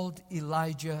called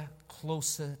Elijah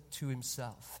closer to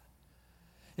himself.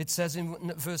 It says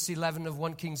in verse 11 of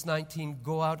 1 Kings 19,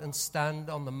 go out and stand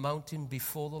on the mountain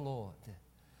before the Lord.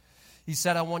 He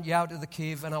said, I want you out of the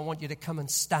cave and I want you to come and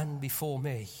stand before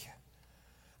me.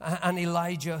 And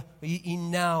Elijah, he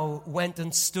now went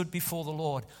and stood before the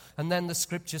Lord. And then the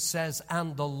scripture says,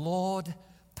 and the Lord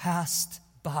passed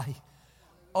by.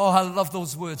 Oh, I love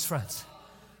those words, friends.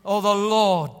 Oh, the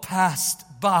Lord passed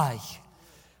by.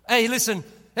 Hey, listen,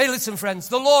 friends.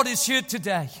 The Lord is here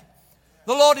today.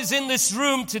 The Lord is in this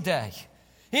room today.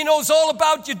 He knows all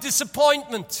about your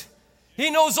disappointment.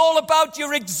 He knows all about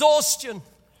your exhaustion.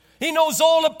 He knows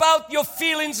all about your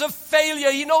feelings of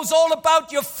failure. He knows all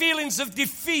about your feelings of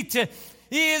defeat.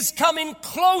 He is coming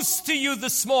close to you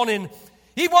this morning.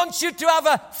 He wants you to have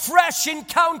a fresh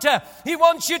encounter. He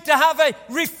wants you to have a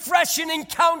refreshing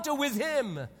encounter with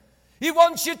Him. He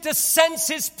wants you to sense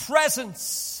His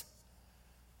presence.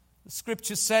 The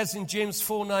scripture says in James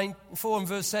 4 and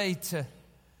verse 8,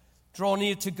 draw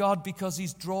near to God because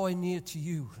He's drawing near to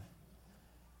you.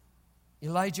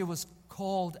 Elijah was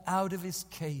called out of his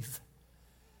cave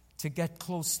to get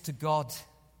close to God.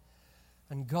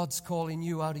 And God's calling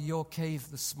you out of your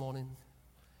cave this morning.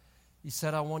 He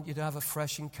said, I want you to have a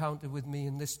fresh encounter with me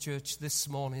in this church this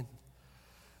morning.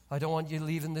 I don't want you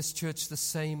leaving this church the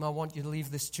same. I want you to leave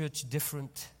this church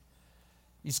different.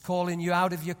 He's calling you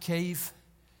out of your cave.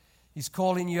 He's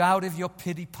calling you out of your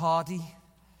pity party.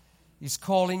 He's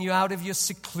calling you out of your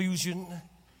seclusion.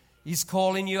 He's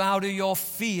calling you out of your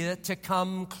fear to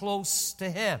come close to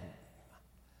Him.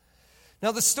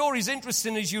 Now the story's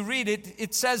interesting as you read it.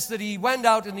 It says that he went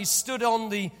out and he stood on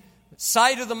the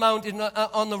side of the mountain,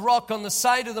 on the rock on the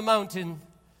side of the mountain.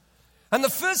 And the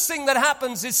first thing that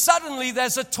happens is suddenly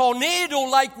there's a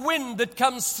tornado-like wind that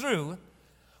comes through.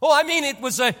 Oh, I mean, it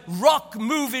was a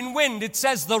rock-moving wind. It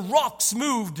says the rocks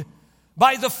moved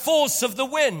by the force of the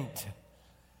wind.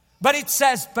 But it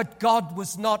says, but God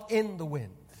was not in the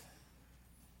wind.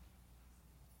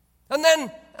 And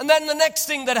then the next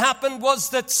thing that happened was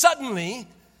that suddenly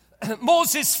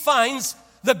Moses finds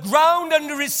the ground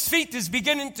under his feet is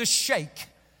beginning to shake.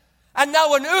 And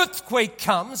now an earthquake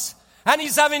comes, and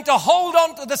he's having to hold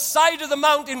on to the side of the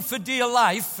mountain for dear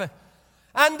life.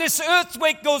 And this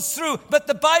earthquake goes through, but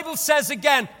the Bible says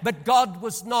again, but God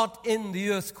was not in the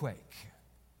earthquake.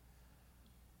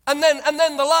 And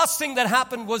then the last thing that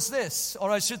happened was this,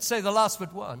 or I should say the last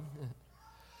but one.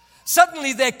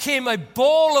 Suddenly there came a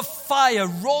ball of fire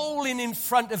rolling in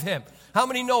front of him. How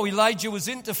many know Elijah was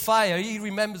into fire? He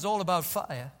remembers all about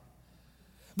fire.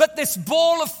 But this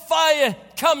ball of fire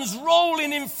comes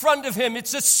rolling in front of him.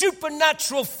 It's a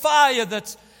supernatural fire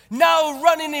that's now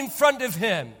running in front of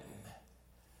him.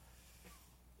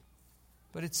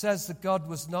 But it says that God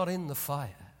was not in the fire.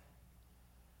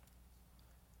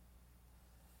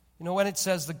 You know, when it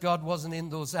says that God wasn't in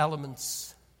those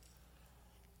elements,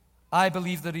 I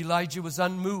believe that Elijah was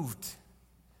unmoved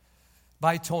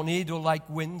by tornado-like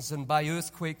winds and by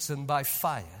earthquakes and by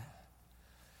fire.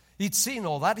 He'd seen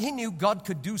all that. He knew God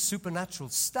could do supernatural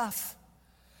stuff.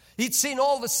 He'd seen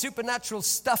all the supernatural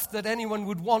stuff that anyone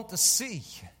would want to see.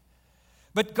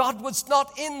 But God was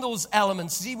not in those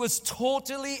elements. He was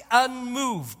totally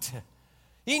unmoved.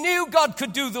 He knew God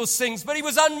could do those things, but he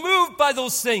was unmoved by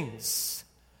those things.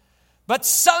 But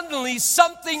suddenly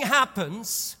something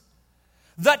happens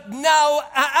that now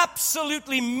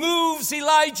absolutely moves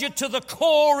Elijah to the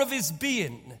core of his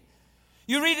being.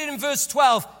 You read it in verse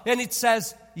 12, and it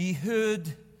says, he heard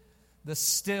the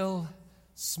still,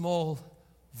 small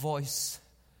voice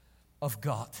of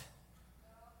God.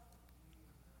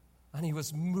 And he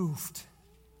was moved.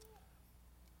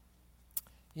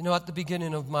 You know, at the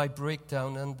beginning of my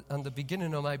breakdown, and the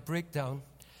beginning of my breakdown,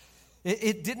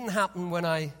 it didn't happen when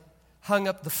I hung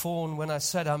up the phone, when I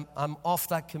said, I'm off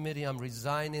that committee, I'm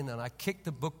resigning, and I kicked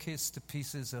the bookcase to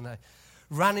pieces, and I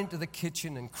ran into the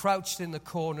kitchen and crouched in the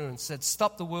corner and said,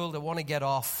 stop the world, I want to get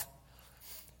off.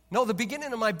 No, the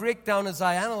beginning of my breakdown, as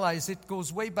I analyze it,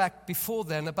 goes way back before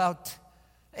then, about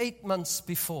 8 months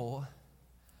before,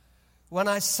 when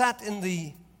I sat in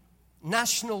the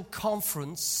National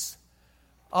Conference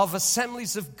of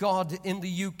Assemblies of God in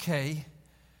the UK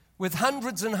with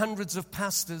hundreds and hundreds of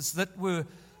pastors that were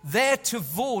there to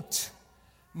vote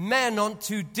men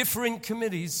onto different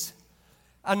committees.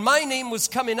 And my name was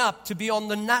coming up to be on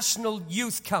the National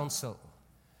Youth Council.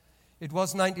 It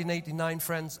was 1989,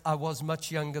 friends. I was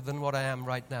much younger than what I am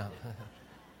right now.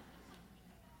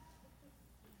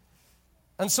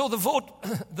 And so the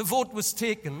vote was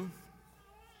taken,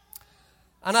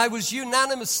 and I was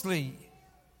unanimously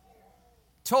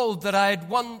told that I had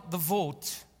won the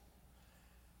vote.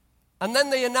 And then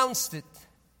they announced it.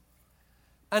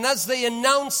 And as they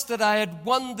announced that I had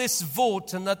won this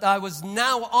vote and that I was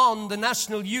now on the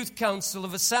National Youth Council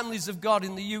of Assemblies of God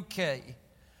in the UK,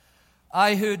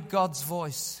 I heard God's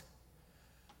voice.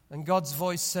 And God's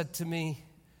voice said to me,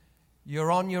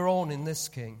 "You're on your own in this,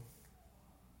 King."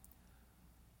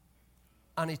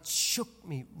 And it shook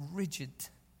me rigid.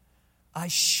 I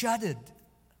shuddered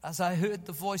as I heard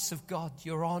the voice of God.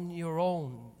 "You're on your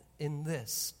own in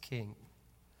this, King."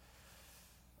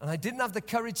 And I didn't have the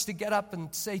courage to get up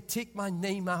and say, "Take my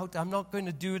name out. I'm not going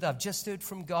to do it. I've just heard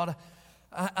from God."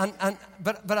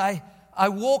 But I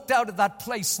walked out of that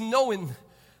place knowing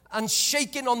and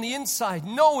shaking on the inside,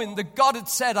 knowing that God had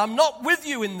said, "I'm not with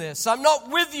you in this. I'm not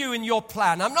with you in your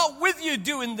plan. I'm not with you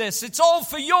doing this. It's all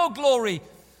for your glory.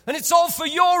 And it's all for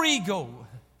your ego."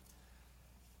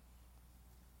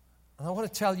 And I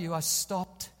want to tell you, I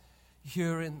stopped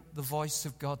hearing the voice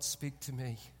of God speak to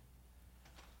me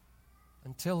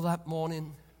until that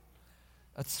morning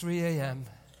at 3 a.m.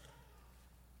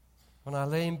 when I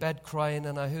lay in bed crying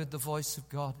and I heard the voice of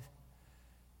God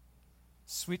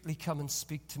sweetly come and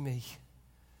speak to me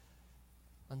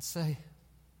and say,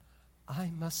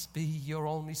 "I must be your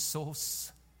only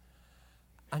source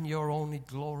and your only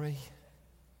glory.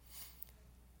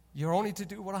 You're only to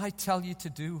do what I tell you to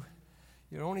do.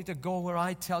 You're only to go where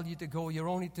I tell you to go. You're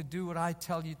only to do what I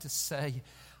tell you to say.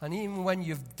 And even when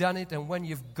you've done it and when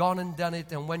you've gone and done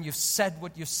it and when you've said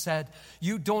what you've said,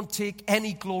 you don't take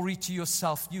any glory to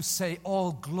yourself. You say,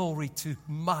 'All glory to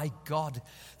my God,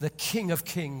 the King of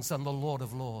Kings and the Lord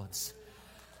of Lords.'"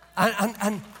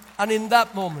 And in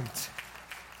that moment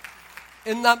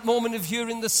of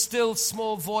hearing the still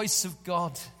small voice of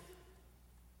God,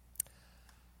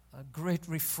 a great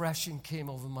refreshing came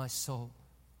over my soul.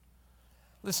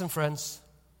 Listen, friends,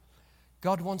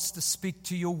 God wants to speak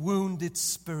to your wounded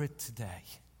spirit today.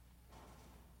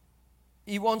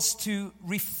 He wants to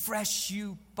refresh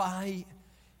you by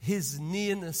His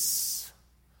nearness.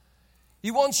 He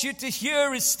wants you to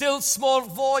hear His still small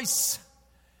voice.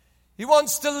 He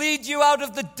wants to lead you out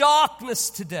of the darkness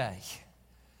today.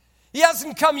 He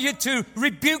hasn't come here to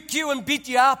rebuke you and beat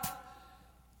you up.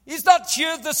 He's not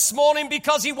here this morning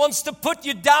because He wants to put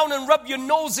you down and rub your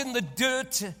nose in the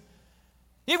dirt.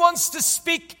 He wants to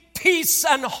speak peace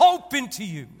and hope into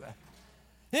you.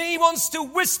 He wants to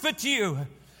whisper to you,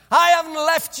 "I haven't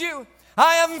left you.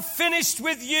 I haven't finished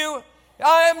with you.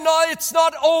 It's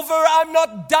not over. I'm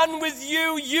not done with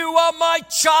you. You are my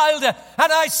child, and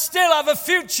I still have a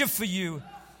future for you."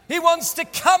 He wants to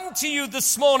come to you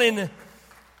this morning.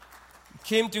 He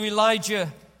came to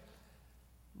Elijah.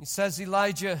 He says,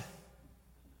 "Elijah,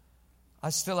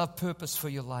 I still have purpose for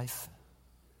your life."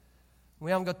 We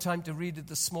haven't got time to read it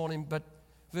this morning, but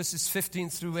verses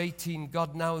 15 through 18,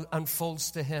 God now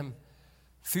unfolds to him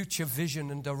future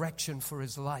vision and direction for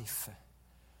his life.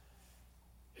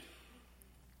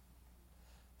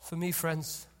 For me,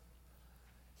 friends,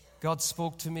 God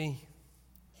spoke to me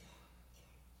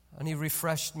and He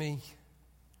refreshed me.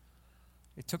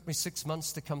 It took me 6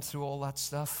 months to come through all that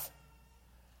stuff.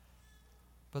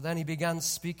 But then He began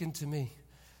speaking to me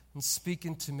and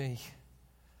speaking to me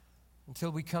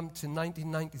until we come to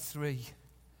 1993.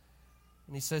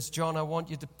 And He says, "John, I want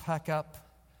you to pack up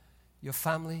your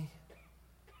family.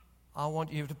 I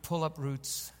want you to pull up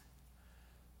roots.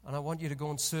 And I want you to go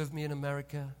and serve me in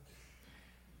America."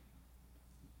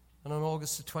 And on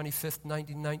August the 25th,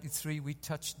 1993, we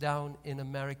touched down in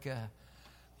America.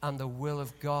 And the will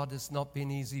of God has not been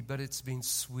easy, but it's been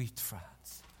sweet,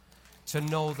 friends, to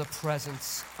know the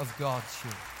presence of God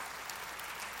here.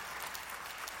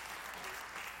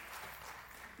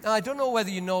 Now, I don't know whether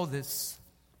you know this,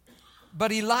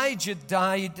 but Elijah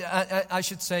died,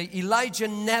 Elijah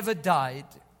never died.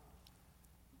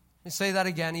 Let me say that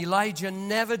again. Elijah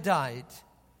never died.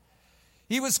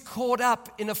 He was caught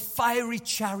up in a fiery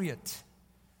chariot.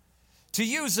 To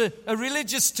use a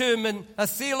religious term and a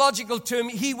theological term,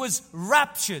 he was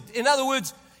raptured. In other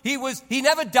words, he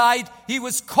never died. He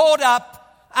was caught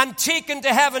up and taken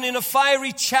to heaven in a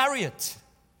fiery chariot.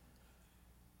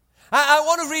 I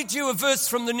want to read you a verse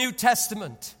from the New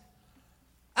Testament.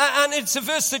 And it's a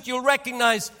verse that you'll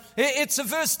recognize. It's a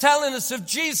verse telling us of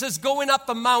Jesus going up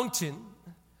a mountain.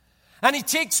 And He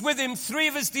takes with Him 3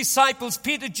 of His disciples,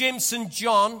 Peter, James, and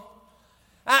John.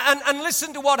 And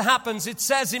listen to what happens. It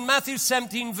says in Matthew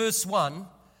 17, verse 1,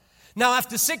 "Now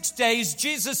after 6 days,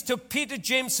 Jesus took Peter,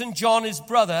 James, and John, his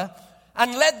brother,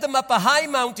 and led them up a high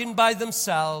mountain by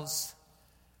themselves,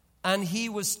 and he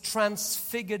was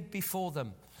transfigured before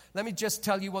them." Let me just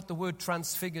tell you what the word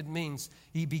transfigured means.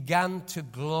 He began to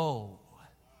glow.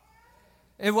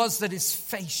 It was that his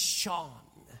face shone.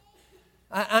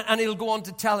 And he'll go on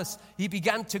to tell us, he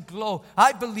began to glow.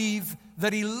 I believe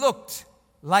that he looked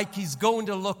like he's going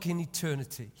to look in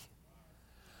eternity.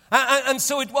 And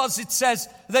so it says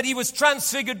that he was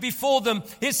transfigured before them.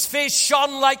 His face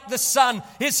shone like the sun.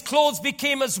 His clothes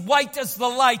became as white as the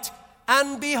light.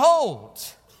 And behold,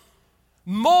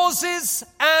 Moses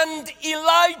and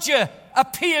Elijah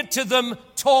appeared to them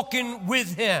talking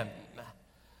with him.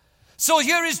 So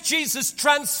here is Jesus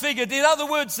transfigured. In other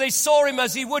words, they saw him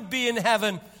as he would be in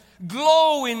heaven,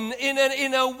 glowing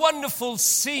in a wonderful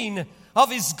scene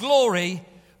of his glory.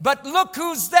 But look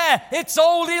who's there. It's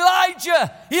old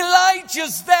Elijah.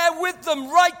 Elijah's there with them,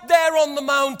 right there on the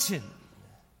mountain.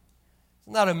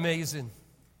 Isn't that amazing?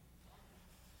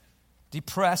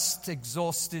 Depressed,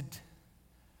 exhausted,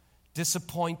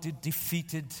 disappointed,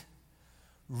 defeated,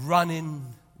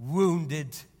 running,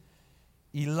 wounded,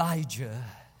 Elijah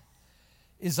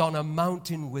is on a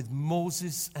mountain with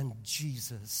Moses and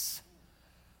Jesus.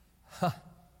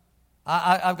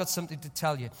 I've got something to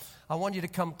tell you. I want you to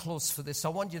come close for this. I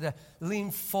want you to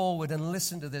lean forward and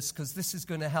listen to this, because this is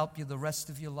going to help you the rest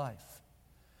of your life.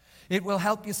 It will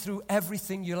help you through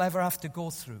everything you'll ever have to go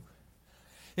through.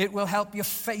 It will help you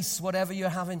face whatever you're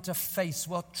having to face,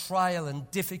 what trial and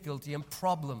difficulty and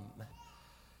problem.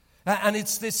 And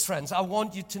it's this, friends. I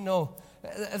want you to know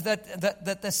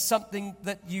that there's something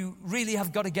that you really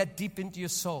have got to get deep into your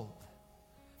soul.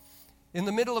 In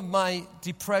the middle of my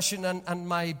depression and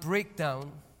my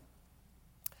breakdown,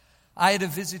 I had a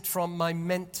visit from my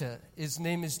mentor. His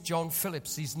name is John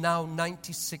Phillips. He's now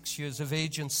 96 years of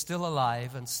age and still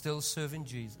alive and still serving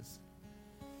Jesus.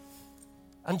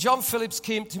 And John Phillips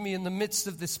came to me in the midst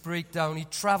of this breakdown. He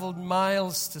traveled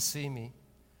miles to see me.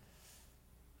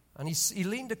 And he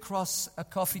leaned across a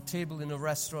coffee table in a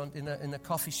restaurant, in a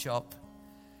coffee shop.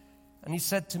 And he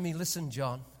said to me, "Listen,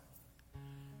 John,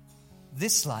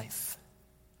 this life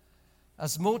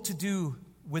has more to do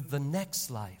with the next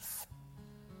life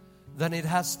than it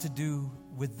has to do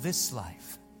with this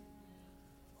life."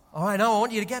 All right, now I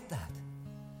want you to get that.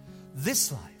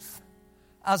 This life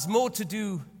has more to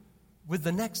do with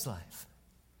the next life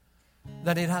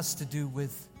than it has to do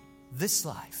with this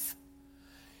life.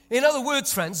 In other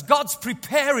words, friends, God's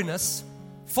preparing us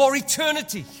for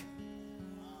eternity.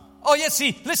 Oh, yes,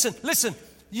 see, listen.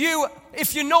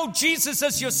 If you know Jesus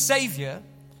as your Savior,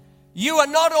 you are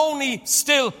not only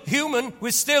still human,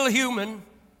 we're still human.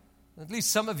 At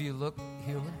least some of you look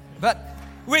human. But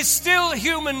we're still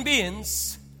human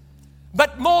beings.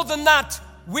 But more than that,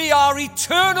 we are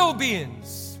eternal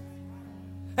beings.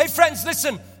 Hey, friends,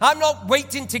 listen. I'm not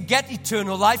waiting to get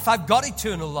eternal life. I've got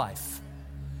eternal life.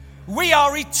 We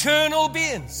are eternal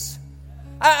beings.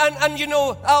 And you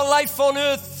know, our life on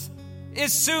earth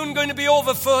is soon going to be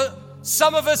over. For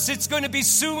some of us, it's going to be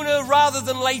sooner rather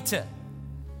than later.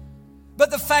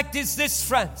 But the fact is this,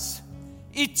 friends.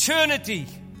 Eternity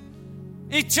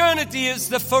is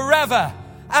the forever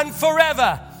and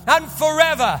forever and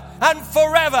forever and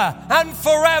forever and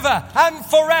forever and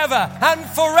forever and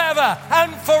forever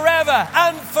and forever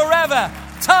and forever.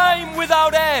 Time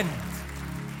without end.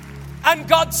 And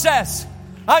God says,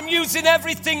 I'm using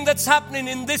everything that's happening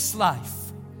in this life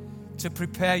to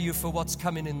prepare you for what's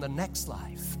coming in the next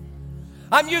life.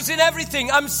 I'm using everything.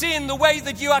 I'm seeing the way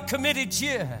that you are committed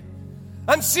here.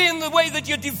 I'm seeing the way that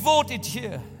you're devoted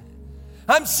here.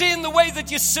 I'm seeing the way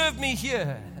that you serve me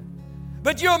here.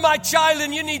 But you're my child,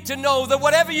 and you need to know that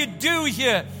whatever you do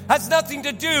here has nothing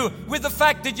to do with the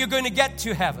fact that you're going to get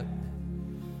to heaven.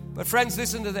 But friends,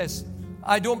 listen to this.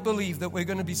 I don't believe that we're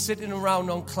going to be sitting around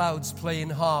on clouds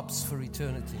playing harps for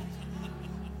eternity.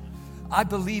 I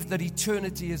believe that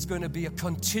eternity is going to be a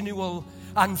continual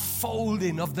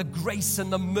unfolding of the grace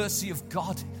and the mercy of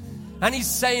God. And He's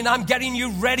saying, I'm getting you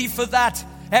ready for that.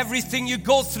 Everything you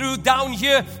go through down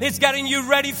here is getting you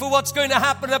ready for what's going to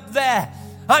happen up there.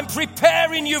 I'm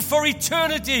preparing you for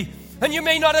eternity. And you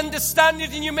may not understand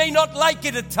it and you may not like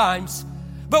it at times.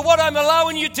 But what I'm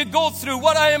allowing you to go through,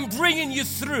 what I am bringing you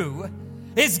through,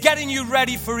 is getting you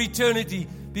ready for eternity.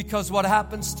 Because what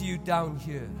happens to you down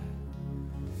here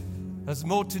has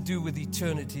more to do with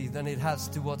eternity than it has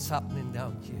to what's happening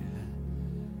down here.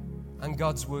 And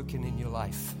God's working in your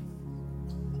life.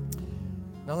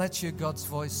 Now let's hear God's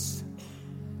voice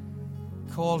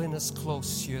calling us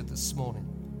close here this morning.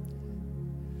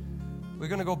 we're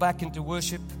going to go back into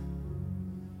worship.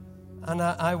 And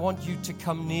I want you to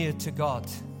come near to God.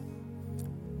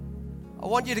 I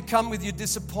want you to come with your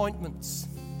disappointments.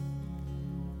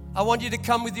 I want you to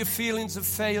come with your feelings of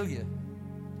failure.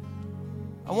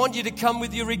 I want you to come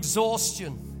with your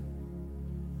exhaustion.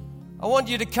 I want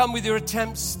you to come with your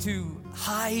attempts to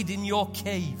hide in your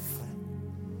cave.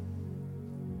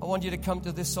 I want you to come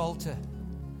to this altar.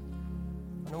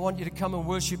 And I want you to come and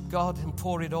worship God and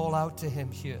pour it all out to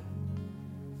Him here.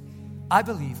 I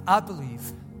believe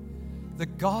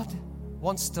that God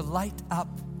wants to light up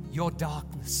your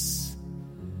darkness.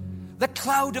 The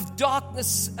cloud of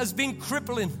darkness has been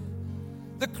crippling.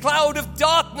 The cloud of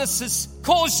darkness has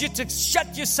caused you to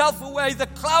shut yourself away. The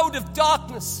cloud of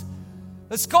darkness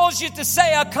has caused you to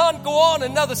say, I can't go on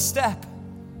another step.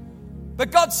 But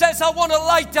God says, I want to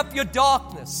light up your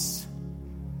darkness.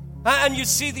 And you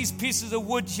see these pieces of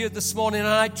wood here this morning, and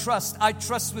I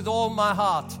trust with all my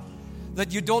heart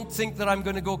that you don't think that I'm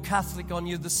going to go Catholic on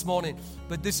you this morning.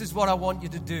 But this is what I want you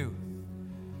to do.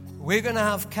 We're going to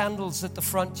have candles at the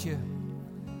front here.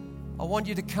 I want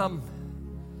you to come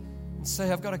and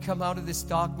say, I've got to come out of this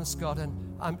darkness, God,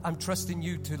 and I'm trusting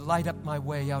you to light up my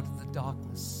way out of the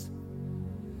darkness.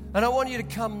 And I want you to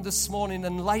come this morning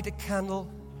and light a candle,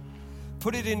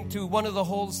 put it into one of the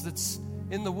holes that's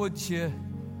in the wood here.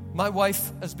 My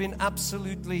wife has been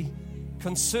absolutely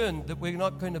concerned that we're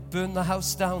not going to burn the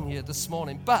house down here this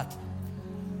morning. But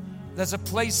there's a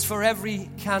place for every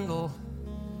candle.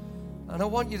 And I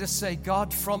want you to say,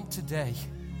 God, from today,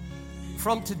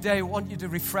 I want you to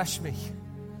refresh me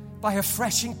by a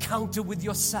fresh encounter with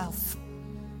yourself.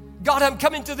 God, I'm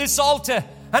coming to this altar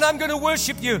and I'm going to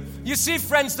worship you. You see,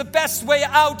 friends, the best way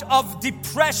out of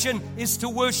depression is to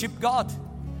worship God.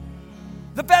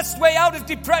 The best way out of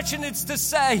depression is to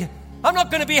say, I'm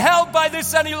not going to be held by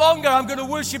this any longer. I'm going to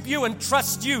worship you and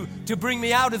trust you to bring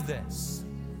me out of this.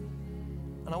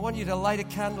 And I want you to light a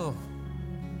candle.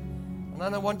 And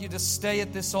then I want you to stay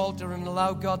at this altar and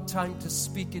allow God time to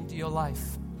speak into your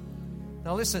life.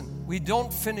 Now listen, we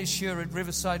don't finish here at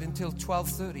Riverside until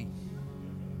 12:30.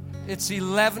 It's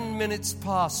 11 minutes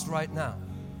past right now.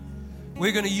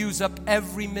 We're going to use up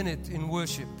every minute in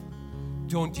worship.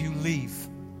 Don't you leave.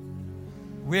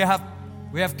 We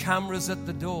have cameras at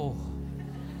the door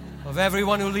of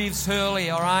everyone who leaves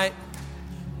early, all right?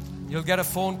 You'll get a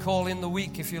phone call in the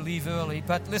week if you leave early.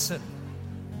 But listen,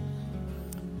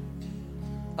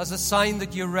 as a sign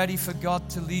that you're ready for God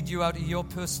to lead you out of your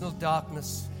personal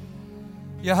darkness,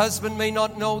 your husband may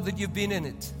not know that you've been in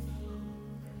it,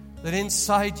 that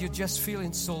inside you're just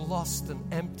feeling so lost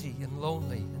and empty and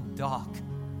lonely and dark.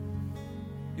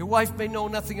 Your wife may know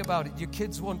nothing about it. Your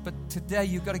kids won't. But today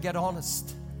you've got to get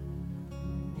honest.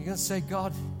 You're going to say,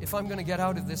 God, if I'm going to get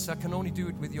out of this, I can only do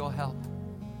it with your help.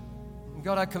 And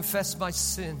God, I confess my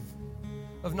sin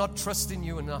of not trusting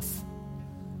you enough.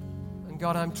 And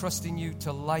God, I'm trusting you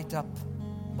to light up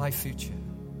my future.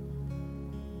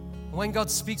 And when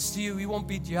God speaks to you, He won't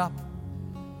beat you up.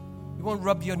 He won't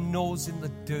rub your nose in the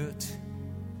dirt.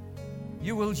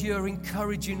 You will hear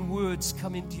encouraging words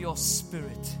come into your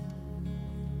spirit.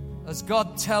 As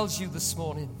God tells you this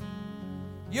morning,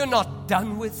 you're not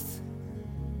done with.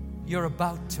 You're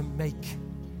about to make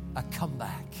a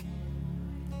comeback.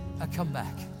 A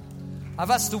comeback.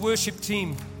 I've asked the worship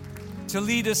team to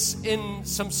lead us in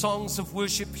some songs of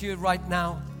worship here right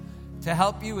now to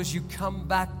help you as you come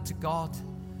back to God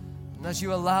and as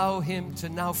you allow Him to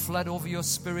now flood over your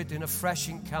spirit in a fresh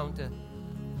encounter.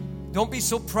 Don't be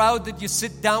so proud that you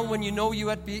sit down when you know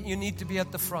you need to be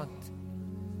at the front.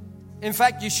 In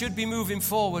fact, you should be moving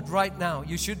forward right now.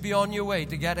 You should be on your way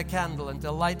to get a candle and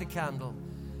to light a candle.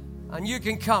 And you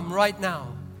can come right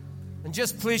now and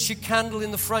just place your candle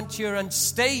in the front here and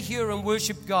stay here and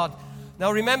worship God.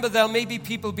 Now remember, there may be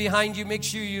people behind you. Make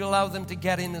sure you allow them to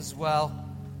get in as well.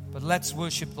 But let's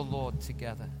worship the Lord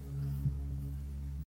together.